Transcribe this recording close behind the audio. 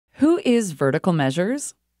Who is Vertical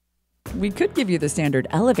Measures? We could give you the standard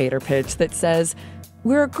elevator pitch that says,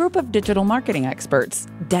 we're a group of digital marketing experts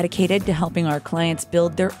dedicated to helping our clients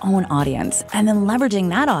build their own audience and then leveraging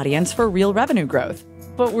that audience for real revenue growth.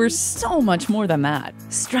 But we're so much more than that.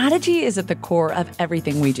 Strategy is at the core of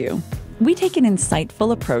everything we do. We take an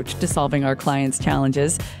insightful approach to solving our clients'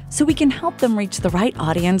 challenges so we can help them reach the right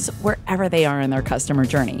audience wherever they are in their customer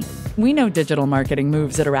journey. We know digital marketing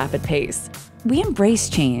moves at a rapid pace. We embrace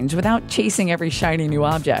change without chasing every shiny new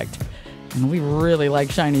object. And we really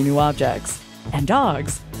like shiny new objects. And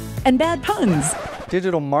dogs. And bad puns.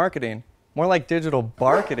 Digital marketing. More like digital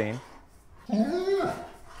barketing.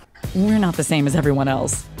 We're not the same as everyone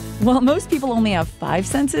else. While most people only have 5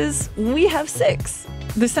 senses, we have 6.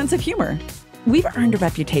 The sense of humor. We've earned a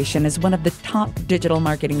reputation as one of the top digital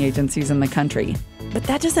marketing agencies in the country. But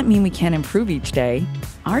that doesn't mean we can't improve each day.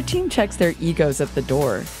 Our team checks their egos at the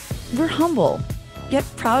door. We're humble, yet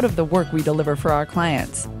proud of the work we deliver for our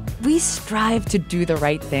clients. We strive to do the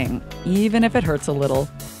right thing, even if it hurts a little.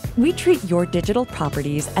 We treat your digital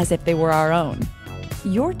properties as if they were our own.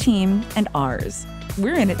 Your team and ours.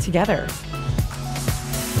 We're in it together.